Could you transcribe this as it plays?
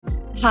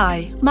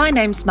Hi, my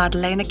name's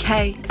Madalena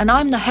Kay, and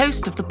I'm the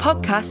host of the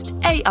podcast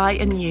AI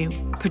and You,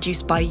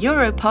 produced by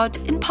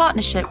Europod in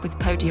partnership with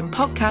Podium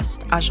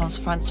Podcast, Agence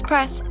France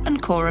Presse, and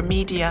Cora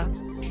Media.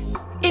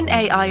 In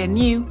AI and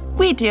You,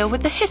 we deal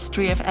with the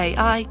history of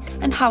AI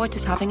and how it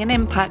is having an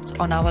impact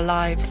on our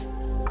lives.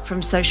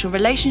 From social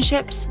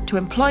relationships to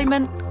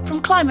employment,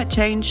 from climate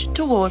change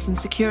to wars and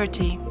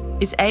security.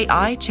 Is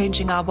AI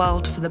changing our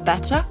world for the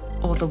better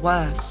or the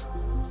worse?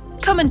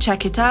 Come and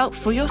check it out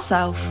for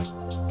yourself.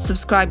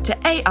 Subscribe to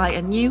AI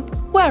and You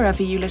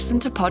wherever you listen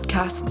to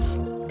podcasts.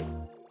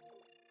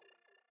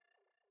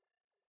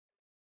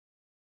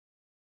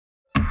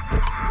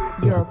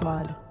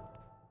 Europod.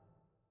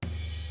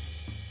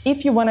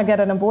 If you want to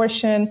get an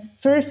abortion,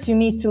 first you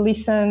need to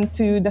listen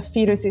to the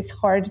fetus's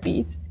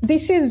heartbeat.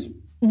 This is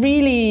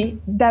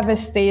really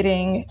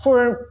devastating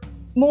for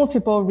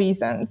multiple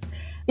reasons.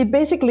 It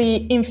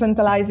basically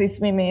infantilizes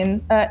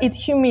women. It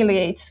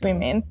humiliates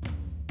women.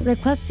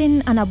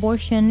 Requesting an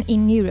abortion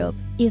in Europe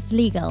is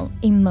legal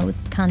in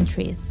most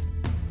countries.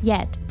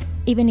 Yet,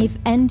 even if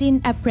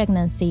ending a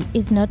pregnancy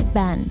is not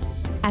banned,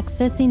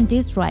 accessing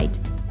this right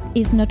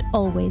is not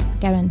always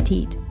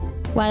guaranteed.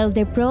 While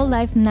the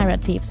pro-life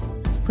narratives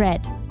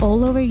spread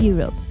all over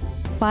Europe,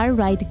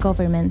 far-right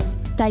governments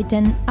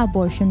tighten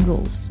abortion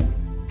rules.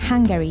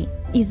 Hungary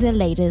is the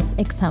latest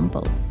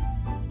example.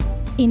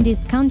 In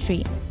this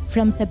country,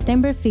 from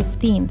September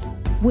 15th,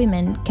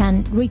 women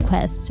can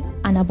request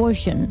an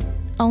abortion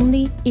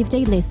only if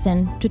they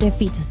listen to the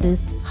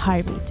fetus's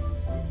heartbeat.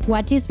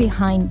 What is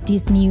behind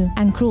this new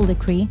and cruel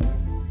decree?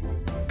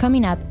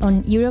 Coming up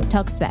on Europe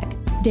Talks Back,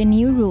 the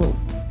new rule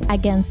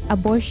against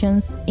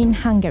abortions in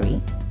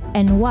Hungary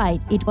and why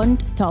it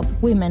won't stop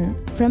women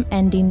from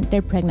ending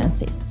their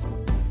pregnancies.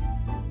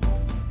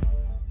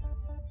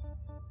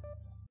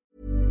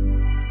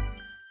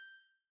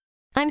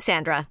 I'm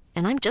Sandra,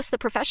 and I'm just the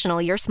professional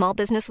your small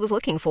business was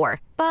looking for.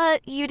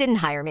 But you didn't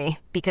hire me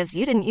because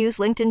you didn't use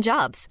LinkedIn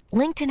Jobs.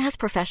 LinkedIn has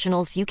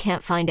professionals you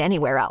can't find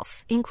anywhere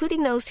else,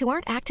 including those who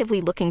aren't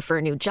actively looking for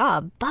a new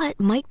job, but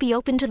might be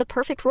open to the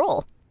perfect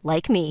role,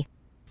 like me.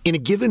 In a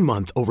given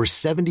month, over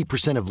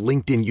 70% of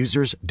LinkedIn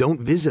users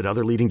don't visit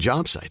other leading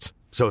job sites.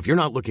 So if you're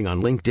not looking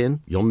on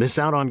LinkedIn, you'll miss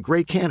out on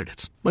great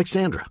candidates like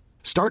Sandra.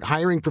 Start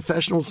hiring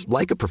professionals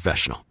like a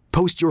professional.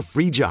 Post your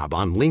free job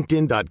on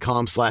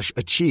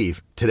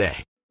linkedin.com/achieve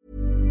today.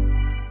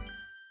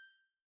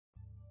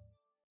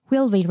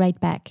 We'll be right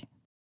back.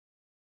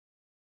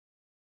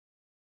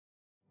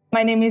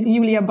 My name is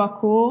Julia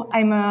Bakó.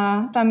 I'm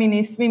a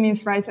feminist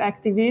women's rights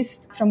activist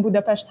from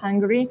Budapest,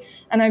 Hungary,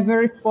 and I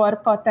work for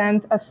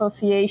Patent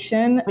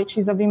Association, which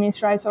is a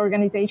women's rights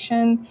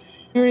organization.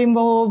 We're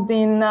involved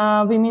in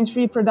women's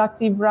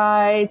reproductive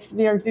rights.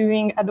 We are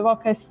doing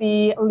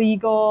advocacy,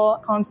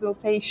 legal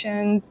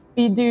consultations.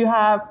 We do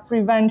have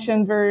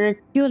prevention work.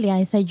 Julia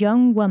is a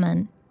young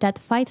woman that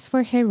fights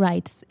for her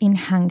rights in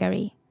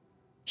Hungary.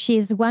 She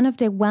is one of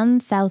the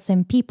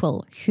 1,000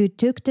 people who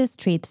took the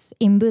streets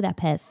in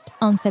Budapest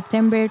on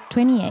September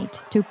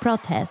 28 to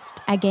protest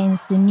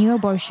against the new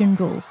abortion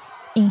rules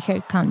in her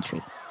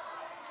country.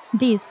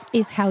 This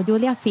is how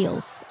Julia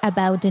feels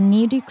about the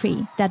new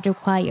decree that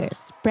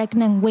requires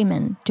pregnant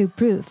women to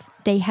prove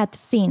they had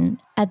seen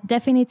a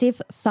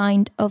definitive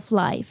sign of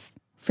life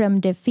from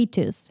the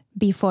fetus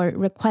before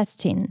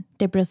requesting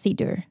the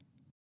procedure.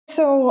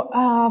 So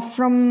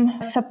from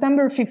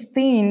September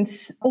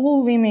 15th,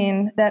 all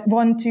women that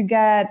want to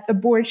get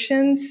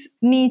abortions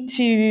need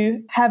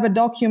to have a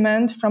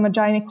document from a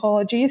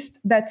gynecologist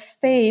that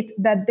state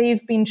that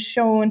they've been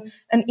shown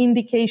an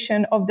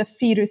indication of the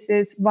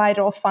fetus's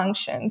vital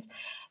functions.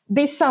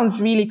 This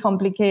sounds really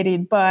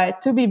complicated,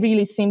 but to be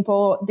really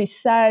simple, this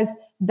says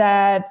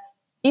that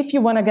if you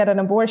want to get an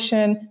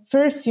abortion,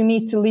 first you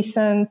need to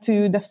listen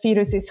to the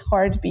fetus's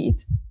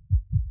heartbeat.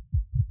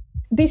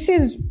 This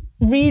is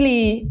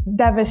really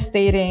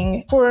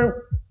devastating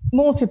for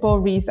multiple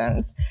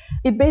reasons.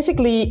 It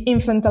basically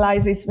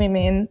infantilizes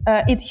women.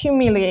 It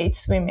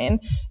humiliates women.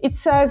 It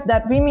says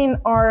that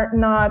women are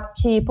not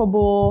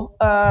capable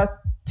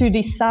to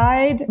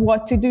decide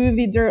what to do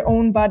with their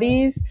own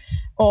bodies,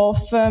 of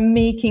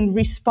making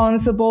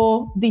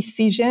responsible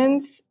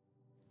decisions.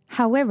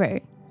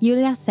 However,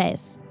 Julia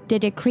says the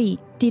decree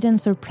didn't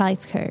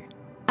surprise her.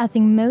 As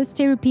in most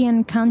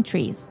European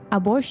countries,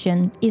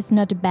 abortion is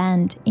not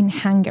banned in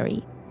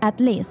Hungary, at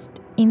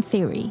least in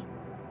theory.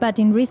 But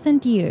in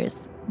recent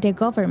years, the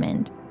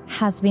government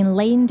has been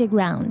laying the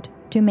ground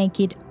to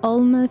make it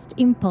almost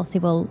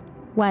impossible,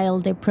 while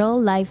the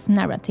pro-life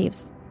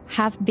narratives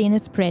have been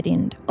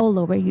spreading all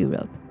over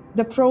Europe.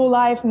 The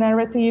pro-life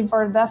narratives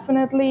are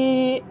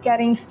definitely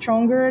getting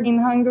stronger in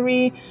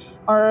Hungary.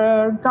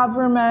 Our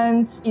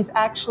government is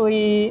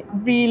actually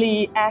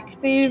really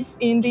active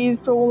in these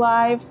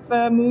pro-life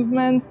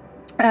movements.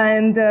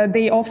 And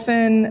they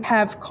often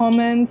have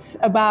comments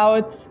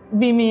about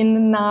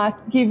women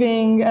not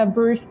giving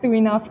birth to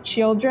enough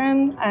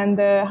children and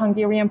the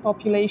Hungarian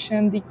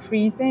population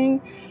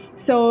decreasing.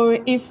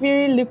 So if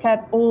we look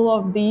at all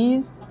of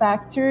these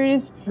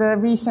factors, the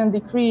recent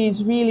decree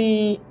is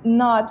really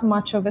not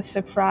much of a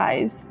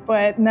surprise,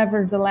 but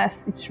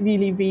nevertheless, it's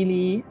really,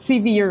 really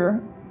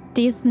severe.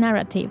 These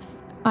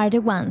narratives are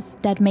the ones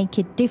that make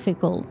it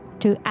difficult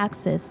to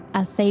access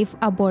a safe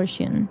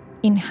abortion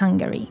in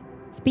Hungary.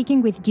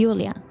 Speaking with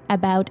Julia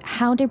about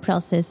how the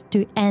process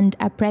to end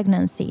a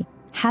pregnancy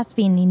has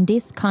been in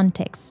this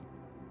context,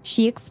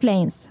 she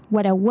explains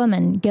what a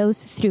woman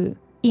goes through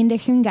in the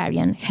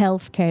Hungarian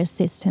healthcare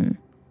system.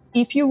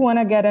 If you want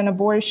to get an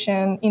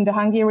abortion in the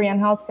Hungarian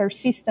healthcare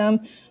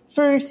system,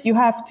 first you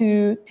have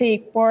to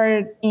take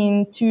part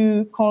in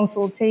 2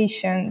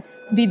 consultations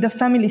with the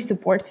family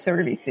support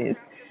services.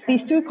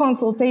 These 2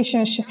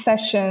 consultation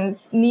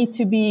sessions need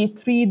to be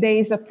 3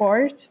 days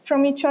apart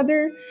from each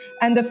other.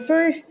 And the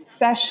first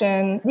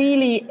session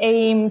really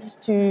aims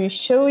to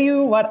show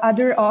you what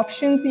other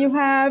options you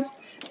have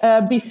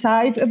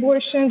besides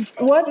abortions.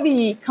 What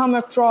we come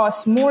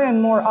across more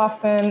and more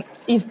often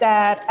is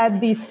that at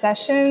these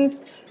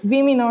sessions,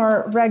 women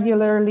are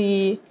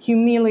regularly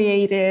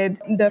humiliated.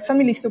 The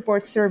family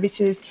support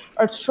services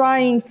are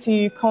trying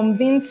to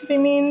convince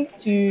women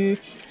to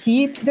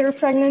keep their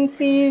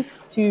pregnancies,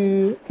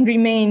 to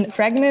remain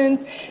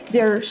pregnant.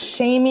 They're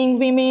shaming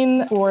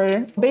women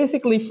for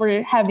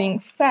having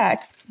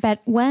sex. But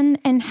when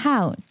and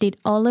how did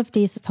all of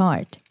this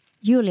start?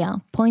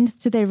 Julia points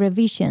to the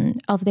revision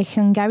of the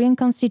Hungarian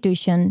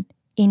constitution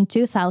in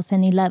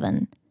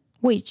 2011,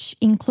 which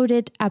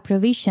included a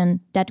provision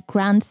that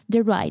grants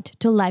the right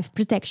to life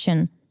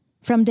protection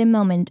from the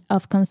moment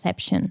of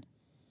conception,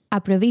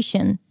 a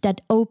provision that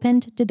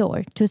opened the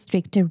door to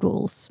stricter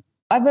rules.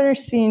 Ever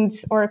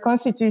since our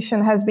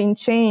constitution has been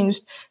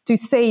changed to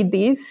say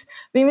this,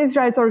 women's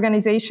rights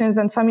organizations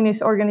and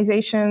feminist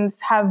organizations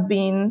have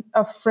been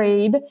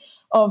afraid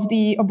of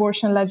the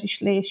abortion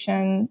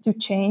legislation to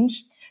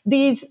change.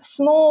 These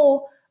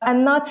small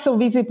and not so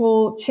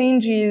visible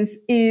changes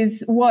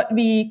is what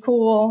we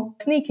call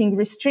sneaking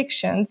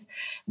restrictions,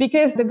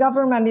 because the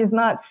government is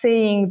not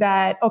saying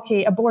that,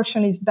 okay,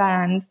 abortion is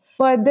banned,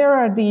 but there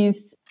are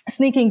these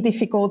sneaking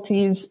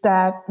difficulties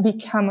that we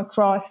come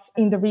across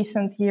in the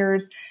recent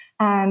years,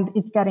 and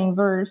it's getting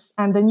worse.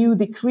 And the new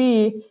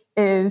decree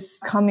is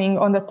coming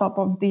on the top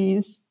of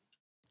these.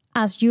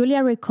 As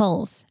Julia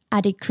recalls,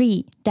 a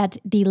decree that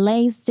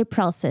delays the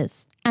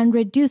process and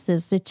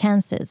reduces the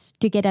chances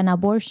to get an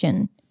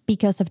abortion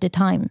because of the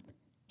time.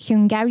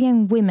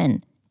 Hungarian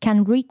women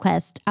can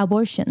request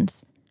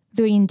abortions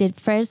during the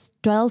first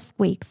 12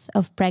 weeks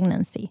of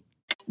pregnancy.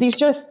 This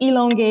just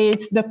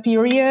elongates the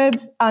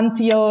period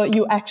until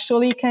you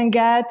actually can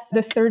get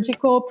the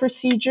surgical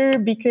procedure,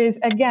 because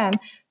again,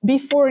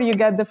 before you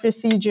get the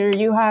procedure,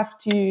 you have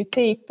to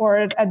take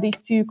part at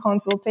these 2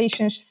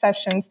 consultation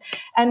sessions.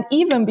 And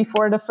even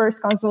before the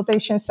first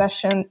consultation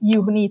session,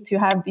 you need to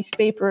have this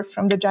paper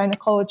from the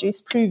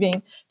gynecologist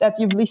proving that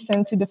you've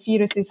listened to the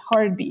fetus's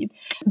heartbeat.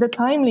 The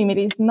time limit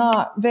is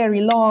not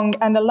very long,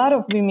 and a lot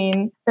of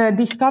women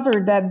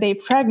discover that they're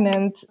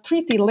pregnant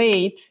pretty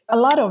late, a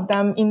lot of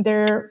them in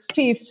their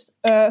 5th,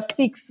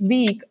 6th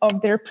week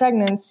of their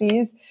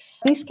pregnancies.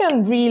 This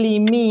can really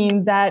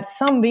mean that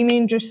some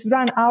women just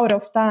run out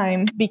of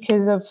time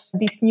because of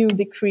this new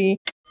decree.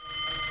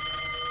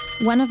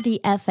 One of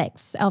the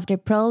effects of the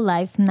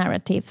pro-life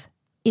narrative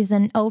is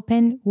an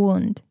open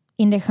wound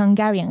in the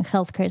Hungarian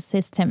healthcare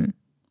system,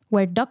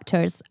 where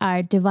doctors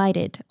are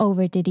divided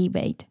over the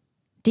debate.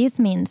 This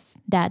means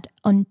that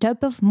on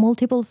top of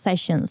multiple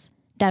sessions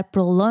that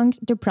prolong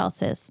the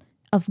process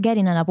of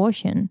getting an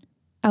abortion,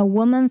 a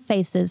woman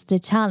faces the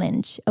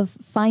challenge of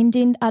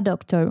finding a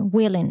doctor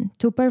willing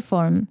to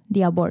perform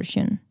the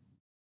abortion.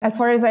 As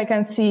far as I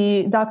can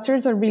see,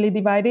 doctors are really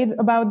divided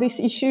about this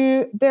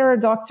issue. There are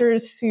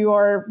doctors who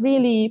are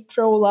really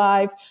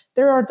pro-life.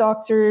 There are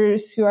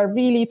doctors who are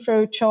really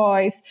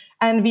pro-choice.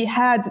 And we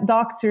had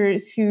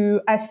doctors who,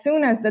 as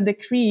soon as the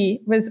decree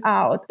was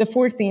out, the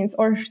 14th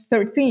or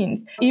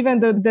 13th,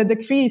 even though the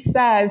decree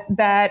says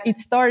that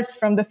it starts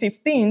from the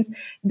 15th,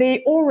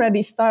 they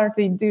already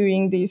started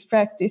doing these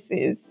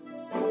practices.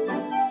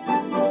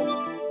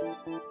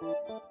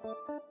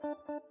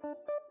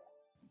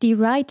 The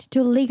right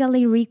to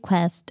legally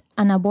request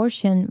an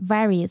abortion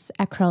varies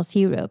across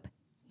Europe,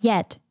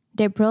 yet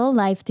the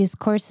pro-life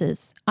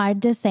discourses are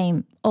the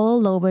same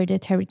all over the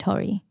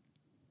territory.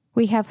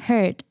 We have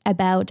heard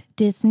about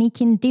the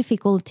sneaking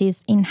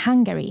difficulties in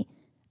Hungary,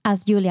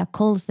 as Julia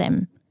calls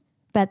them,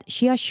 but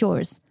she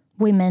assures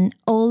women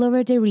all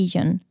over the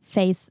region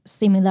face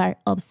similar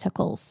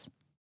obstacles.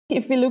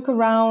 If we look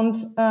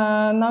around,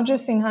 not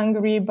just in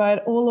Hungary,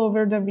 but all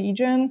over the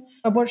region,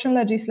 abortion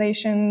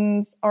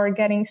legislations are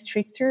getting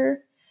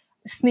stricter.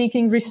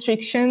 Sneaking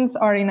restrictions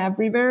are in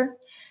everywhere.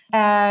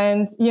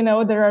 And,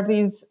 there are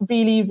these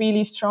really,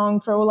 really strong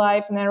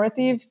pro-life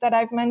narratives that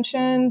I've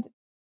mentioned.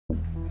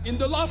 In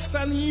the last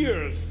 10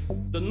 years,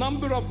 the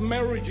number of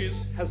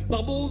marriages has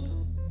doubled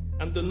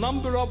and the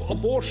number of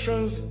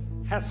abortions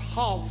has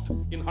halved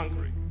in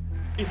Hungary.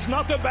 It's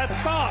not a bad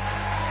start.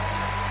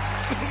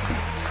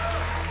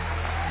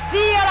 ¡Sí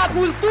a la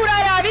cultura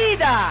de la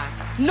vida!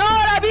 No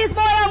al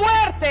abismo de la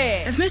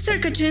muerte! If Mr.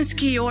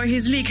 Kaczynski or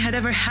his league had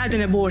ever had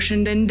an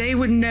abortion, then they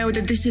would know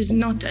that this is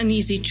not an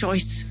easy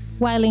choice.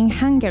 While in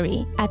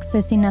Hungary,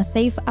 accessing a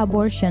safe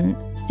abortion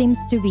seems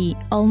to be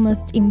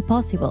almost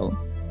impossible,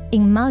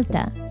 in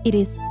Malta it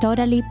is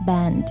totally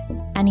banned,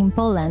 and in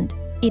Poland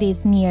it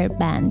is near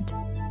banned.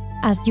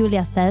 As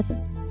Julia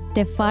says,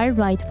 the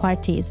far-right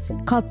parties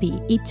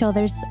copy each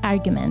other's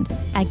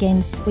arguments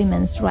against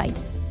women's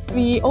rights.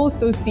 We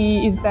also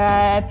see is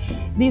that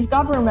these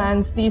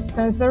governments, these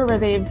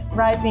conservative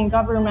right-wing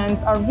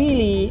governments, are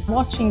really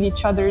watching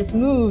each other's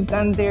moves,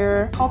 and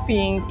they're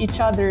copying each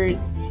other's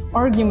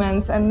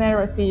arguments and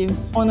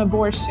narratives on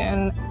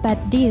abortion. But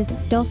this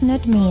does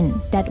not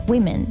mean that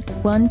women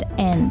won't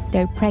end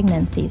their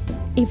pregnancies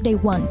if they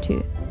want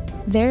to.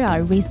 There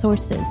are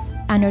resources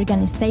and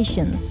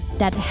organizations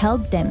that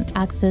help them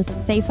access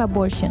safe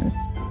abortions,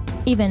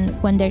 even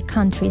when their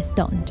countries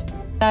don't.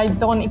 I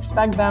don't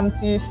expect them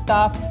to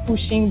stop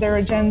pushing their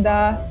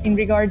agenda in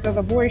regards of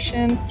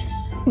abortion.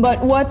 But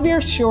what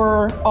we're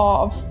sure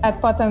of at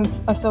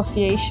Patent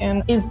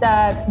Association is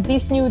that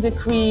this new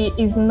decree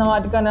is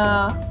not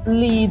gonna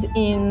lead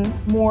in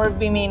more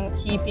women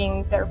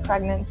keeping their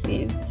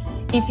pregnancies.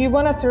 If you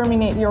want to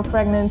terminate your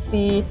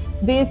pregnancy,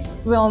 this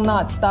will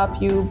not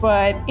stop you,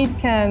 but it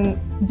can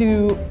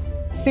do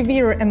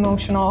severe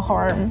emotional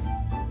harm.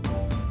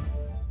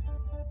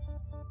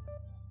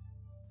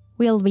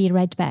 We'll be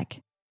right back.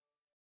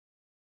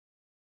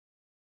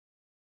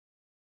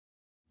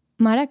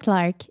 Mara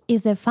Clark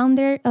is the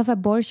founder of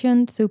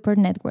Abortion Support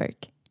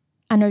Network,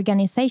 an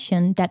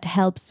organization that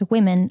helps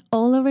women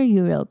all over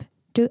Europe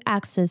to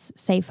access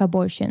safe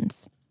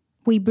abortions.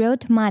 We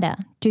brought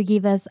Mara to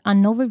give us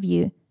an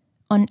overview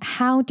on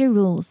how the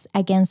rules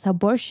against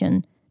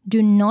abortion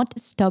do not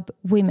stop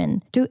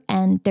women to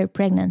end their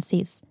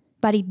pregnancies,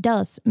 but it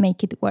does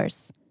make it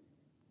worse.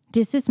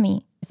 This is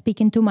me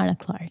speaking to Mara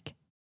Clark.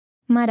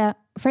 Mara,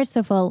 first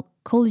of all,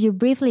 could you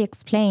briefly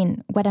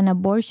explain what an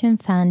abortion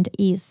fund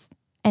is?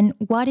 And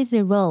what is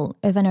the role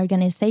of an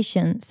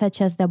organization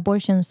such as the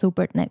Abortion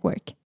Support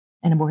Network?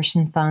 An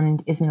abortion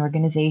fund is an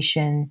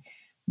organization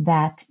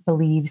that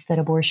believes that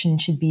abortion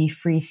should be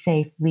free,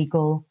 safe,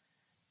 legal,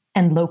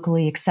 and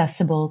locally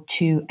accessible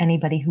to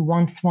anybody who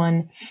wants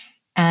one.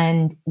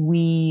 And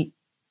we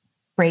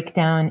break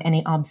down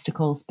any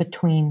obstacles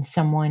between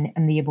someone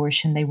and the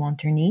abortion they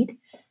want or need.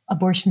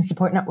 Abortion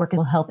Support Network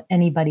will help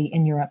anybody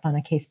in Europe on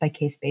a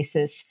case-by-case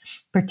basis,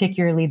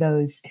 particularly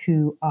those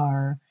who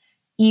are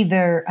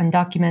either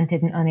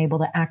undocumented and unable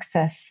to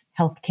access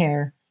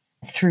healthcare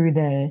through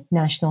the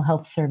National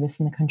Health Service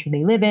in the country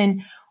they live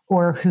in,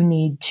 or who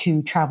need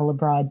to travel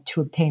abroad to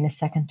obtain a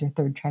second or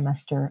third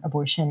trimester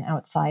abortion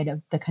outside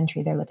of the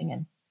country they're living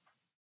in.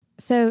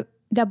 So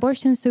the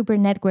Abortion Support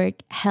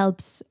Network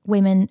helps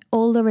women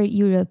all over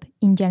Europe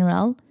in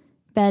general,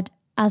 but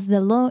as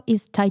the law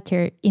is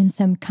tighter in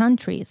some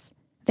countries,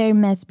 there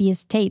must be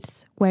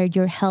states where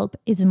your help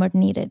is more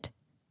needed.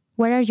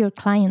 Where are your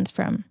clients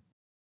from?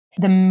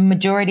 The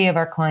majority of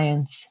our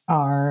clients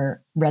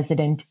are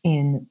resident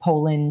in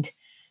Poland,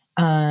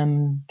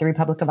 the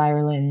Republic of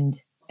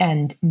Ireland,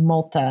 and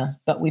Malta,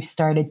 but we've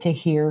started to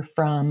hear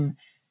from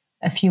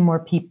a few more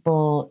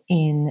people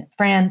in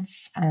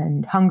France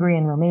and Hungary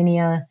and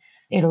Romania,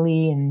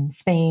 Italy and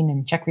Spain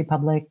and Czech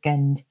Republic.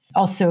 And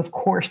also, of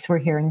course, we're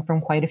hearing from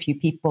quite a few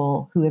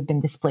people who have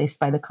been displaced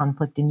by the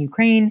conflict in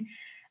Ukraine,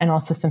 and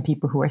also some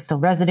people who are still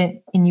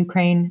resident in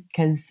Ukraine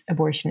because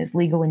abortion is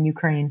legal in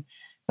Ukraine.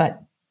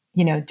 But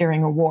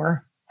during a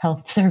war,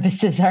 health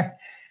services are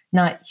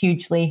not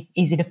hugely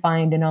easy to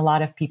find. And a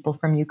lot of people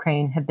from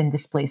Ukraine have been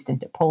displaced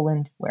into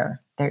Poland,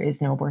 where there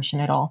is no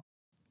abortion at all.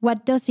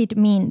 What does it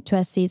mean to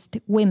assist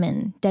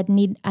women that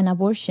need an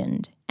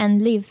abortion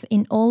and live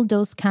in all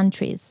those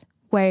countries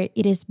where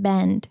it is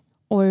banned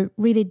or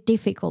really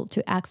difficult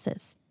to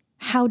access?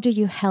 How do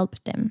you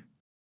help them?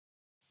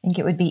 I think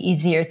it would be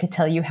easier to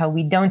tell you how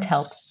we don't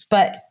help.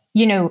 But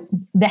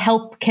the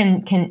help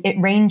it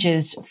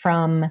ranges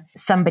from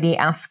somebody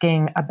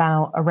asking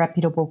about a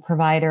reputable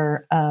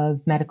provider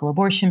of medical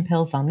abortion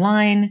pills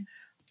online,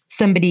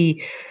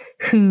 somebody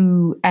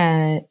who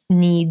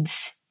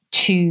needs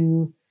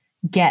to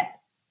get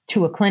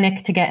to a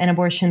clinic to get an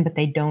abortion, but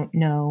they don't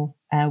know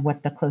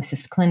what the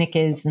closest clinic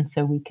is. And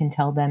so we can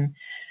tell them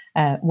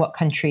what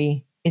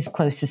country is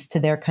closest to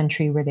their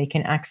country where they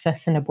can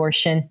access an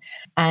abortion.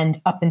 And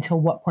up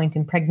until what point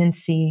in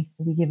pregnancy,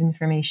 we give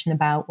information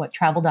about what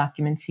travel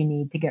documents you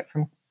need to get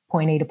from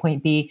point A to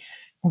point B.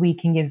 We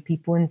can give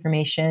people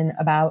information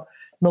about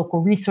local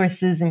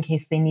resources in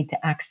case they need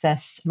to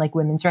access like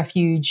Women's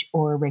Refuge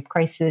or Rape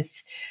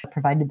Crisis,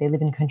 provided they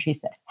live in countries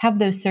that have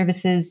those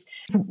services.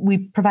 We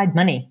provide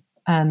money.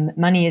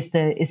 Money is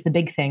the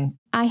big thing.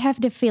 I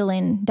have the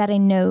feeling that I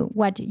know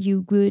what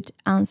you would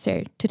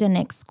answer to the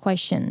next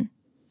question.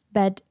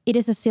 But it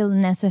is still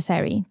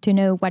necessary to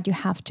know what you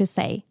have to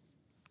say.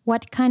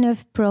 What kind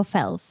of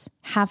profiles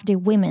have the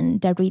women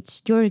that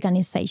reached your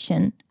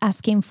organization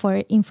asking for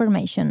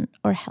information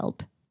or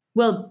help?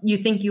 Well, you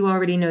think you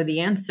already know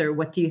the answer.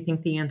 What do you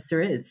think the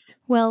answer is?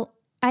 Well,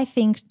 I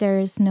think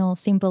there's no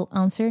simple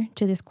answer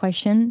to this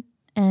question,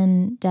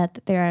 and that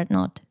there are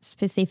not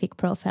specific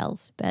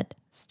profiles, but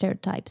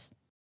stereotypes.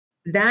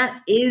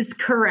 That is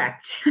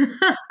correct.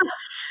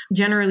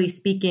 Generally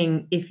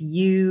speaking, if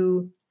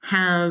you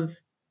have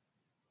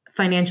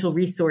financial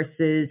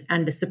resources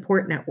and a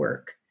support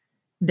network,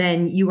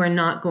 then you are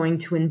not going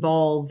to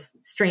involve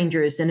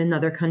strangers in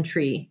another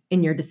country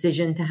in your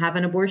decision to have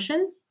an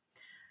abortion.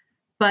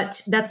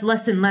 But that's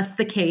less and less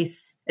the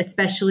case,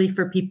 especially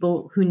for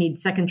people who need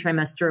second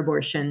trimester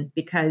abortion,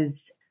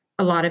 because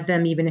a lot of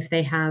them, even if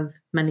they have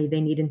money,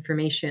 they need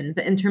information.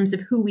 But in terms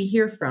of who we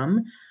hear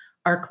from,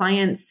 our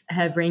clients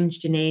have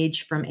ranged in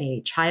age from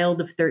a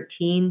child of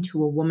 13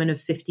 to a woman of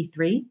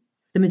 53.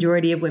 The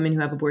majority of women who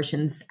have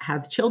abortions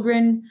have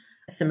children.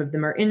 Some of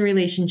them are in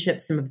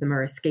relationships. Some of them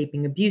are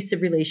escaping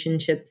abusive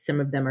relationships. Some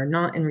of them are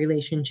not in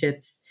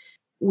relationships.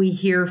 We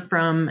hear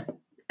from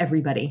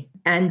everybody.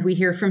 And we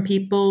hear from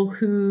people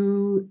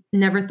who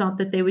never thought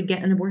that they would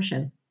get an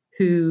abortion,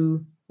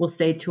 who will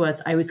say to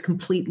us, I was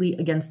completely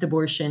against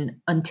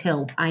abortion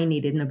until I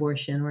needed an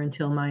abortion, or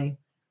until my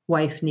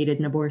wife needed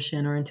an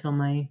abortion, or until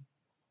my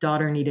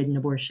daughter needed an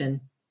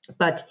abortion.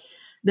 But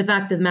the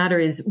fact of the matter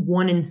is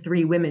 1 in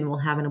 3 women will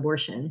have an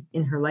abortion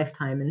in her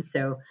lifetime. And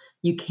so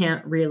you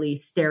can't really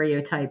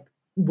stereotype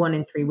 1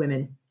 in 3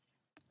 women.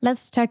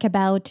 Let's talk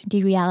about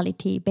the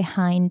reality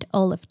behind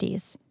all of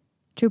this.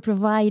 To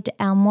provide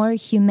a more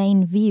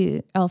humane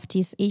view of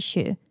this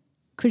issue,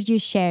 could you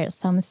share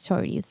some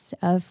stories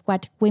of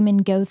what women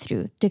go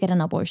through to get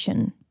an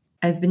abortion?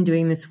 I've been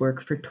doing this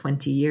work for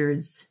 20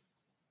 years,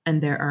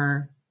 and there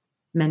are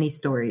many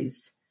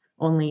stories.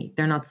 Only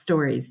they're not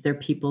stories, they're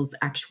people's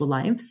actual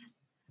lives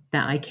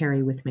that I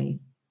carry with me.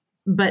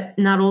 But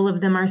not all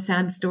of them are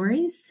sad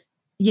stories.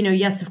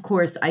 Yes, of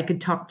course, I could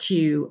talk to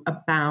you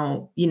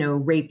about,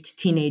 raped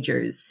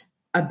teenagers,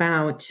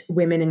 about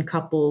women and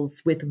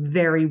couples with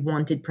very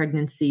wanted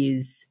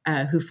pregnancies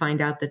who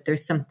find out that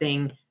there's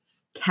something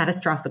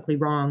catastrophically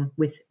wrong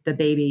with the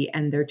baby,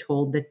 and they're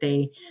told that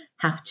they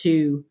have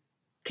to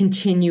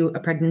continue a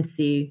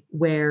pregnancy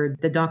where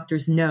the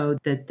doctors know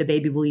that the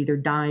baby will either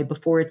die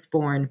before it's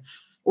born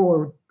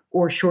or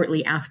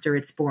shortly after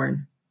it's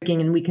born.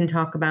 And we can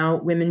talk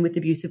about women with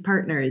abusive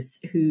partners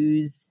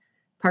whose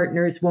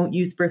partners won't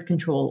use birth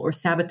control or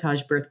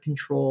sabotage birth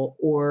control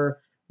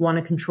or want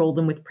to control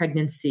them with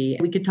pregnancy.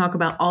 We could talk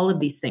about all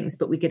of these things,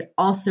 but we could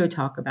also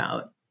talk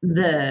about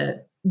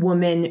the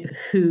woman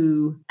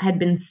who had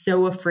been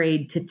so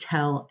afraid to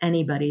tell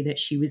anybody that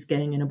she was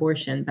getting an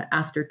abortion. But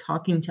after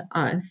talking to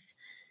us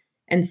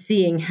and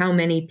seeing how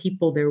many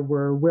people there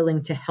were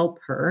willing to help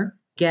her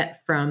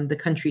get from the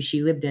country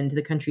she lived in to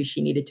the country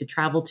she needed to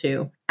travel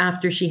to,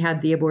 after she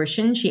had the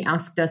abortion, she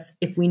asked us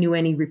if we knew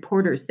any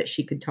reporters that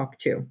she could talk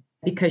to,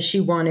 because she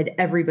wanted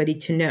everybody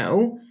to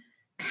know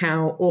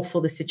how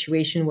awful the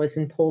situation was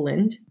in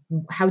Poland,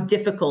 how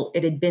difficult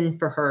it had been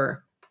for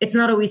her. It's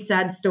not always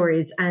sad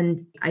stories.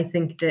 And I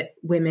think that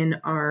women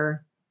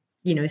are,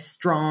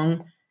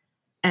 strong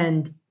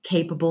and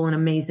capable and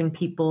amazing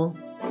people.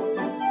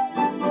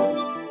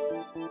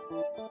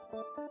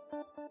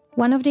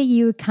 One of the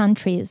EU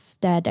countries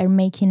that are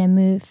making a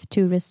move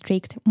to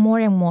restrict more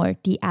and more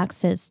the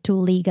access to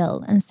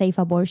legal and safe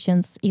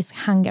abortions is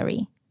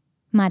Hungary.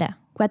 Mara,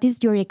 what is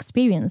your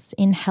experience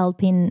in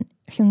helping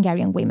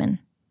Hungarian women?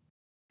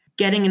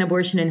 Getting an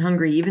abortion in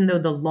Hungary, even though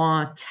the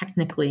law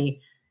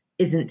technically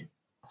isn't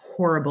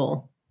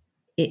horrible,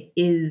 it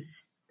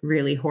is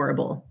really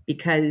horrible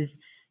because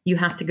you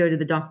have to go to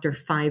the doctor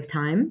 5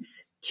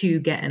 times to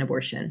get an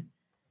abortion.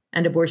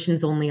 And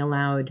abortion's only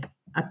allowed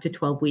up to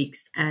 12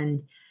 weeks.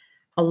 And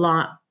a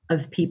lot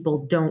of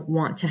people don't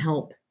want to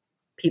help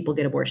people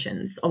get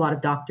abortions, a lot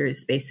of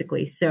doctors,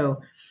 basically.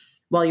 So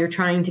while you're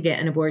trying to get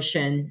an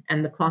abortion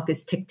and the clock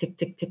is tick, tick,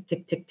 tick, tick,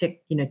 tick, tick,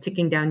 tick,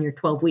 ticking down your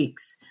 12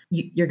 weeks,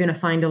 you're going to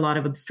find a lot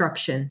of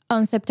obstruction.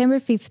 On September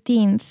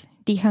 15th,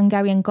 the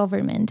Hungarian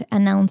government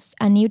announced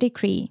a new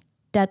decree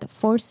that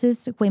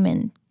forces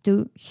women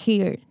to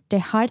hear the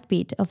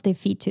heartbeat of the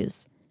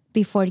fetus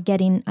before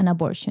getting an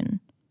abortion.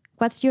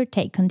 What's your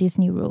take on this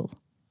new rule?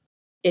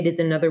 It is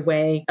another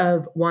way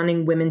of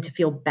wanting women to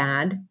feel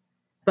bad,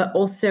 but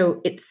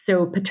also it's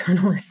so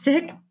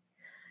paternalistic.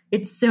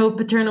 It's so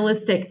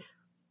paternalistic.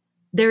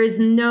 There is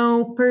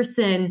no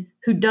person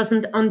who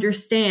doesn't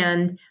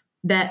understand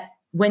that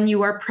when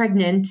you are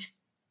pregnant,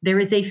 there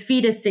is a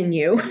fetus in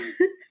you.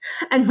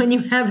 And when you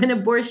have an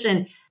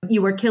abortion,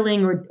 you are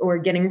killing or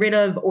getting rid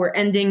of or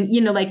ending,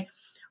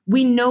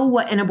 we know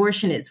what an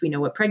abortion is. We know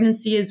what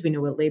pregnancy is. We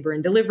know what labor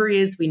and delivery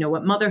is. We know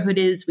what motherhood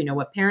is. We know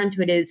what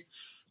parenthood is.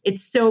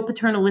 It's so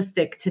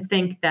paternalistic to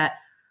think that,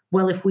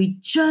 well, if we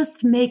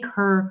just make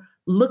her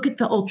look at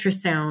the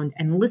ultrasound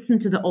and listen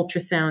to the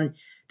ultrasound,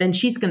 then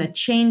she's going to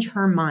change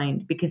her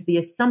mind, because the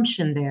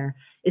assumption there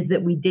is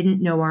that we didn't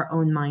know our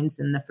own minds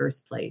in the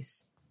first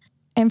place.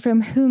 And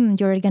from whom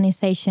your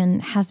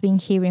organization has been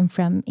hearing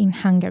from in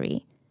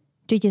Hungary?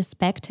 Do you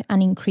expect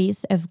an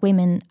increase of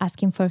women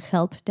asking for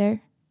help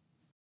there?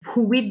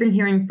 Who we've been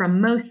hearing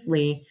from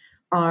mostly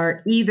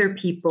are either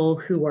people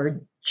who are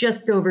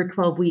just over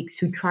 12 weeks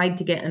who tried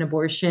to get an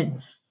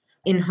abortion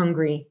in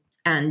Hungary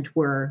and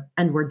were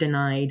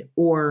denied.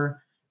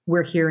 Or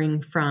we're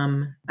hearing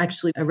from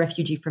actually a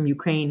refugee from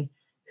Ukraine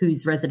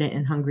who's resident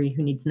in Hungary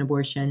who needs an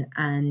abortion.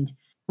 And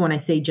when I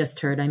say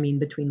just heard, I mean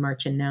between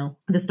March and now,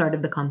 the start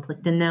of the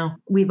conflict and now.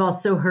 We've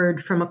also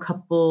heard from a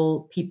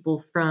couple people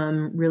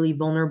from really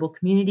vulnerable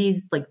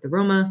communities like the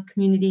Roma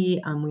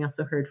community. We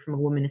also heard from a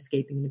woman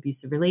escaping an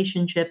abusive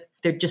relationship.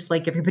 They're just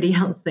like everybody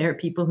else. They're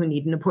people who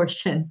need an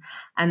abortion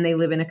and they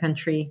live in a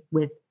country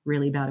with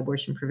really bad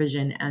abortion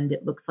provision. And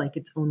it looks like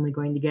it's only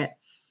going to get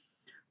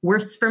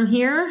worse from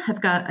here.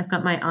 I've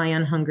got my eye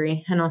on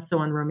Hungary and also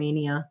on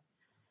Romania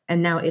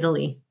and now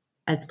Italy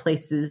as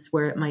places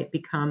where it might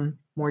become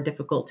more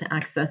difficult to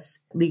access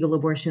legal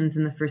abortions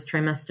in the first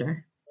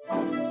trimester.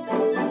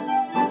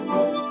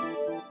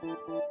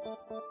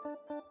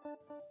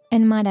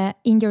 And Mara,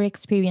 in your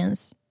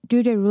experience,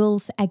 do the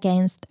rules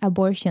against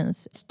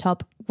abortions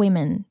stop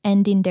women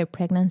ending their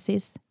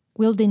pregnancies?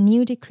 Will the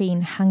new decree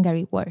in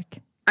Hungary work?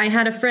 I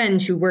had a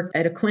friend who worked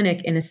at a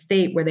clinic in a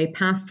state where they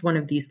passed one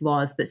of these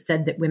laws that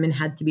said that women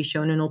had to be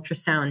shown an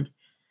ultrasound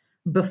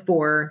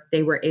before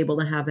they were able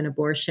to have an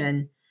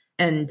abortion.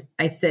 And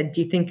I said,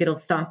 do you think it'll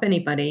stop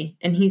anybody?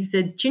 And he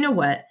said, do you know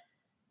what?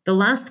 The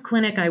last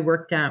clinic I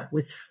worked at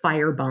was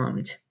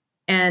firebombed.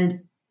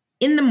 And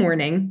in the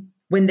morning,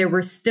 when there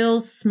were still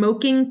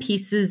smoking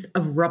pieces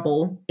of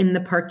rubble in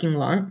the parking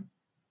lot,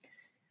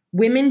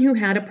 women who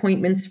had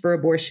appointments for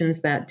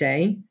abortions that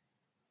day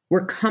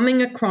were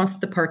coming across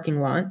the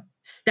parking lot,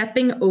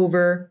 stepping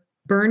over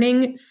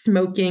burning,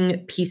 smoking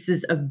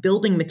pieces of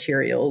building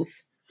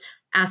materials,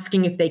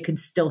 asking if they could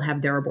still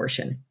have their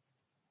abortion.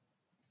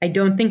 I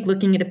don't think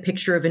looking at a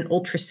picture of an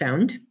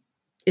ultrasound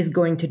is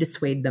going to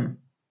dissuade them.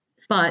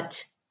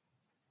 But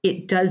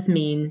it does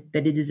mean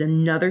that it is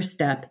another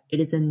step,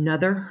 it is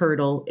another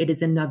hurdle, it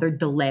is another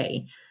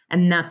delay.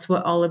 And that's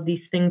what all of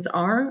these things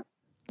are.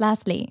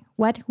 Lastly,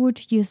 what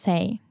would you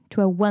say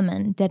to a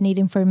woman that needs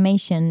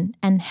information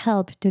and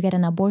help to get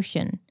an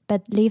abortion,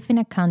 but live in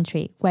a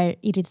country where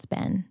it is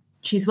banned?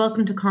 She's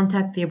welcome to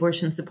contact the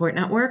Abortion Support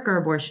Network or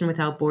Abortion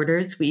Without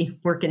Borders. We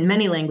work in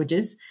many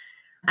languages.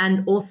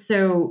 And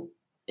also,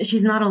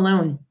 she's not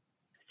alone.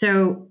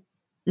 So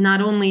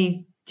not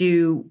only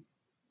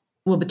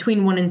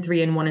between 1 in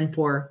 3 and 1 in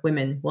 4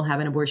 women will have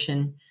an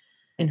abortion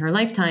in her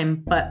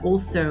lifetime, but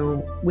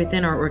also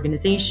within our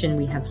organization,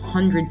 we have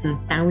hundreds and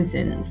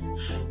thousands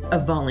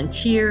of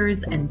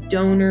volunteers and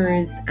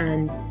donors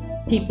and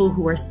people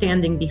who are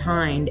standing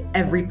behind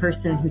every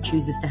person who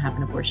chooses to have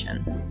an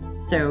abortion.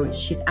 So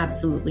she's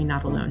absolutely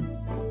not alone.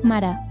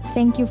 Mara,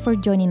 thank you for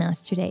joining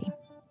us today.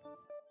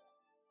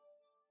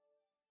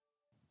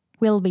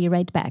 We'll be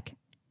right back.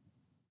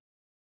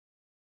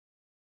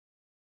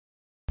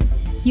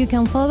 You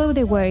can follow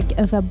the work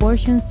of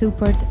Abortion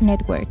Support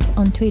Network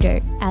on Twitter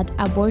at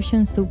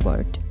Abortion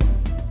Support.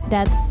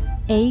 That's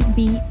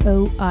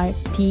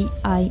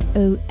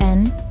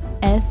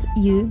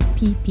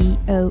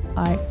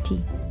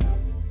ABORTIONSUPPORT.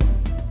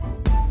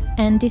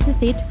 And this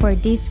is it for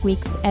this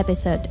week's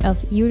episode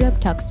of Europe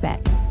Talks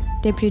Back.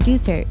 The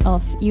producer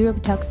of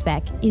Europe Talks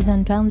Back is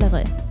Antoine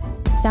Leroux.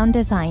 Sound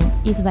design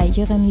is by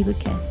Jérémy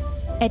Bouquet.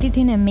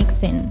 Editing and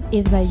mixing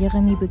is by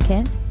Jérémy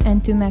Bouquet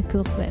and Thomas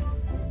Coursweb.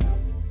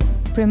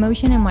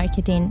 Promotion and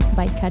marketing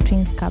by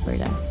Catherine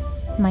Scaberdas.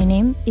 My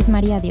name is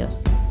Maria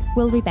Dios.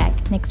 We'll be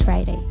back next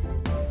Friday.